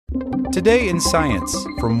Today in Science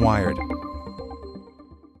from Wired.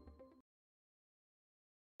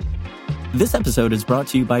 This episode is brought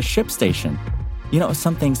to you by ShipStation. You know,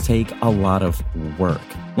 some things take a lot of work,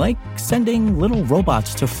 like sending little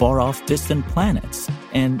robots to far-off distant planets.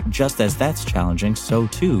 And just as that's challenging, so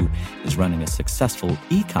too is running a successful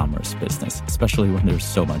e-commerce business, especially when there's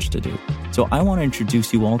so much to do. So I want to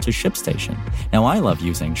introduce you all to ShipStation. Now, I love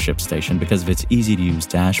using ShipStation because of its easy-to-use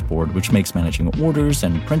dashboard, which makes managing orders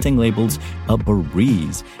and printing labels a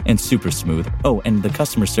breeze and super smooth. Oh, and the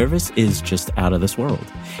customer service is just out of this world.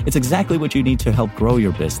 It's exactly what you need to help grow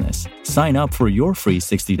your business. Sign up for your free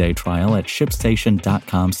 60-day trial at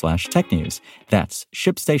shipstation.com/technews. That's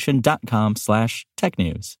shipstation.com/technews.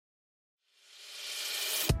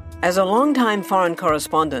 As a longtime foreign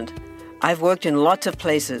correspondent, I've worked in lots of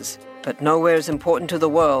places, but nowhere as important to the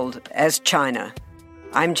world as China.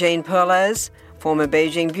 I'm Jane Perlez, former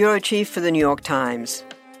Beijing bureau chief for the New York Times.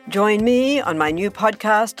 Join me on my new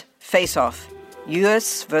podcast, Face Off,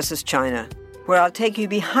 U.S. versus China, where I'll take you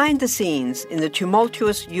behind the scenes in the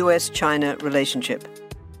tumultuous U.S.-China relationship.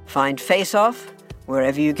 Find Face Off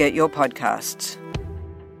wherever you get your podcasts.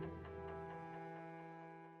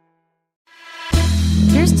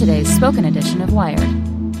 Here's today's spoken edition of Wired.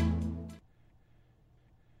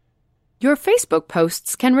 Your Facebook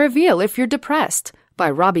posts can reveal if you're depressed,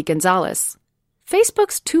 by Robbie Gonzalez.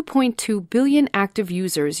 Facebook's 2.2 billion active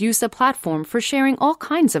users use the platform for sharing all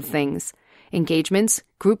kinds of things: engagements,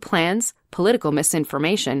 group plans, political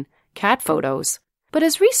misinformation, cat photos. But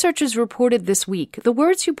as researchers reported this week, the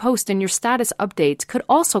words you post in your status updates could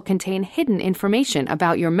also contain hidden information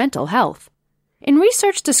about your mental health. In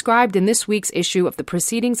research described in this week's issue of the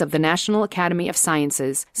Proceedings of the National Academy of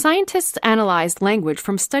Sciences, scientists analyzed language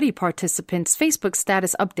from study participants' Facebook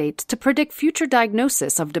status updates to predict future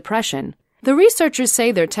diagnosis of depression. The researchers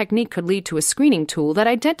say their technique could lead to a screening tool that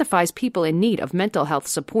identifies people in need of mental health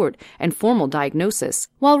support and formal diagnosis,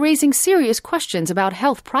 while raising serious questions about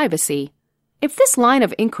health privacy. If this line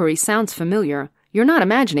of inquiry sounds familiar, you're not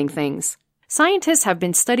imagining things. Scientists have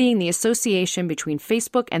been studying the association between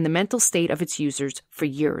Facebook and the mental state of its users for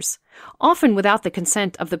years, often without the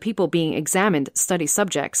consent of the people being examined study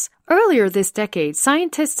subjects. Earlier this decade,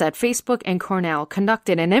 scientists at Facebook and Cornell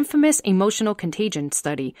conducted an infamous emotional contagion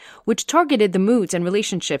study, which targeted the moods and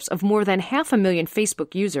relationships of more than 500,000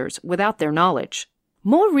 Facebook users without their knowledge.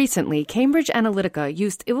 More recently, Cambridge Analytica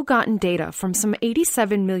used ill-gotten data from some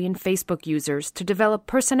 87 million Facebook users to develop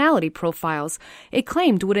personality profiles it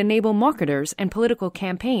claimed would enable marketers and political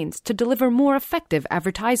campaigns to deliver more effective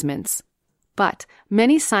advertisements. But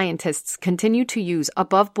many scientists continue to use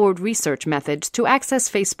above-board research methods to access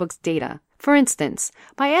Facebook's data. For instance,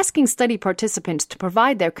 by asking study participants to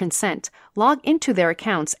provide their consent, log into their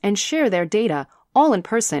accounts, and share their data, all in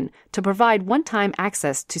person, to provide one-time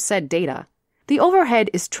access to said data. The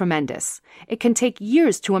overhead is tremendous. It can take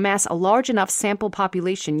years to amass a large enough sample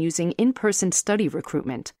population using in-person study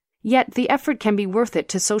recruitment. Yet the effort can be worth it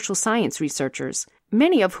to social science researchers,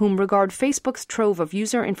 many of whom regard Facebook's trove of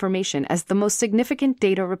user information as the most significant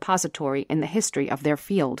data repository in the history of their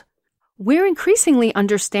field. We're increasingly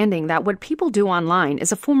understanding that what people do online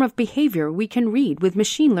is a form of behavior we can read with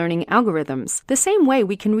machine learning algorithms, the same way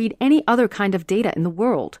we can read any other kind of data in the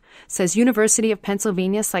world, says University of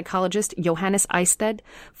Pennsylvania psychologist Johannes Eisted,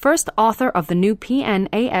 first author of the new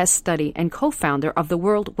PNAS study and co-founder of the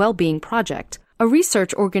World Wellbeing Project, a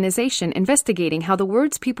research organization investigating how the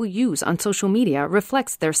words people use on social media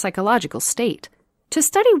reflects their psychological state. To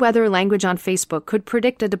study whether language on Facebook could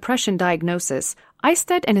predict a depression diagnosis,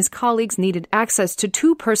 Eisted and his colleagues needed access to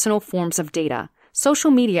two personal forms of data: social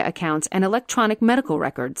media accounts and electronic medical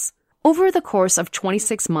records. Over the course of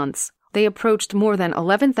 26 months, they approached more than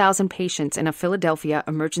 11,000 patients in a Philadelphia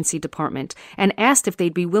emergency department and asked if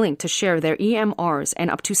they'd be willing to share their EMRs and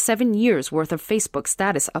up to 7 years' worth of Facebook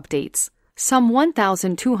status updates. Some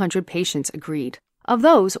 1,200 patients agreed. Of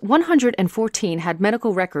those, 114 had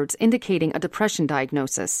medical records indicating a depression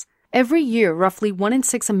diagnosis. Every year, roughly 1 in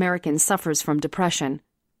 6 Americans suffers from depression.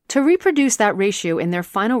 To reproduce that ratio in their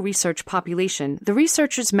final research population, the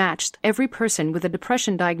researchers matched every person with a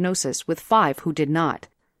depression diagnosis with 5 who did not.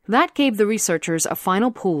 That gave the researchers a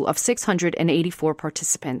final pool of 684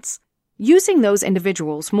 participants. Using those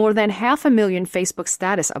individuals' more than 500,000 Facebook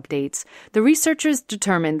status updates, the researchers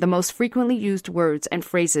determined the most frequently used words and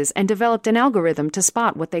phrases and developed an algorithm to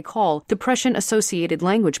spot what they call depression-associated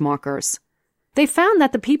language markers. They found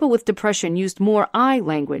that the people with depression used more I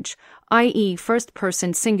language, i.e.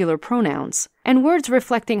 first-person singular pronouns, and words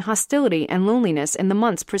reflecting hostility and loneliness in the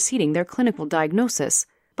months preceding their clinical diagnosis.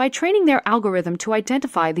 By training their algorithm to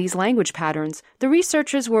identify these language patterns, the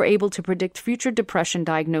researchers were able to predict future depression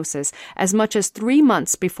diagnosis as much as 3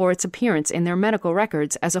 months before its appearance in their medical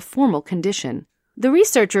records as a formal condition. The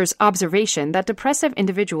researchers' observation that depressive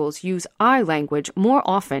individuals use I language more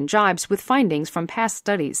often jibes with findings from past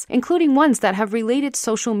studies, including ones that have related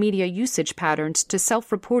social media usage patterns to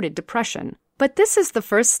self-reported depression. But this is the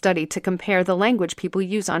first study to compare the language people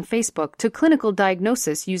use on Facebook to clinical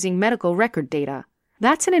diagnosis using medical record data.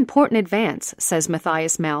 That's an important advance, says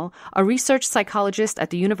Matthias Mell, a research psychologist at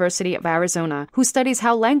the University of Arizona who studies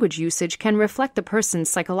how language usage can reflect a person's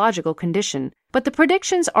psychological condition. But the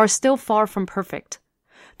predictions are still far from perfect.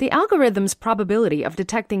 The algorithm's probability of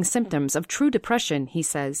detecting symptoms of true depression, he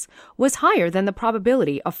says, was higher than the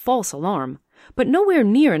probability of false alarm, but nowhere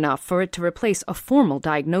near enough for it to replace a formal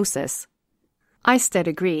diagnosis. Eisted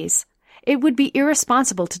agrees. It would be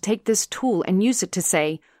irresponsible to take this tool and use it to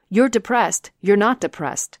say, "You're depressed, you're not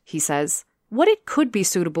depressed," he says. What it could be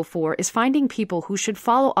suitable for is finding people who should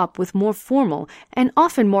follow up with more formal and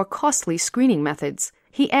often more costly screening methods.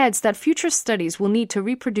 He adds that future studies will need to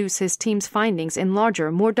reproduce his team's findings in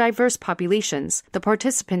larger, more diverse populations. The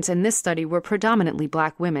participants in this study were predominantly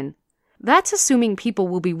Black women. That's assuming people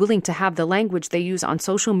will be willing to have the language they use on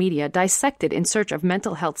social media dissected in search of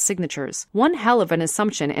mental health signatures. One hell of an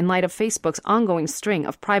assumption in light of Facebook's ongoing string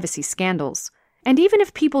of privacy scandals. And even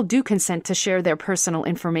if people do consent to share their personal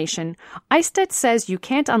information, Eisted says you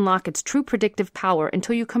can't unlock its true predictive power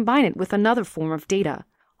until you combine it with another form of data.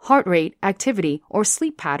 Heart rate, activity, or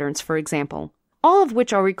sleep patterns, for example, all of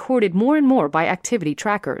which are recorded more and more by activity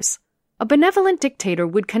trackers. A benevolent dictator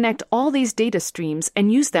would connect all these data streams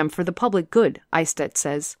and use them for the public good, Eisted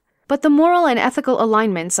says. But the moral and ethical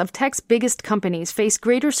alignments of tech's biggest companies face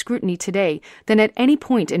greater scrutiny today than at any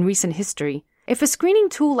point in recent history. If a screening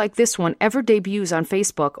tool like this one ever debuts on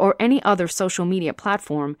Facebook or any other social media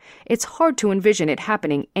platform, it's hard to envision it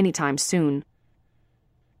happening anytime soon.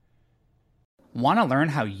 Want to learn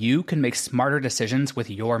how you can make smarter decisions with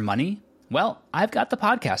your money? Well, I've got the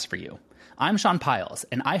podcast for you. I'm Sean Piles,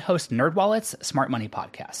 and I host NerdWallet's Smart Money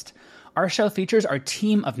Podcast. Our show features our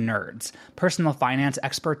team of nerds, personal finance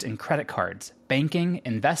experts in credit cards, banking,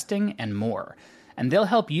 investing, and more. And they'll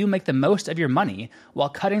help you make the most of your money while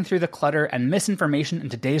cutting through the clutter and misinformation in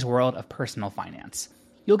today's world of personal finance.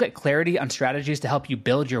 You'll get clarity on strategies to help you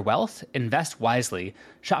build your wealth, invest wisely,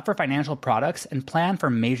 shop for financial products, and plan for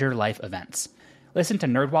major life events. Listen to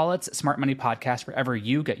NerdWallet's Smart Money Podcast wherever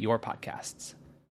you get your podcasts.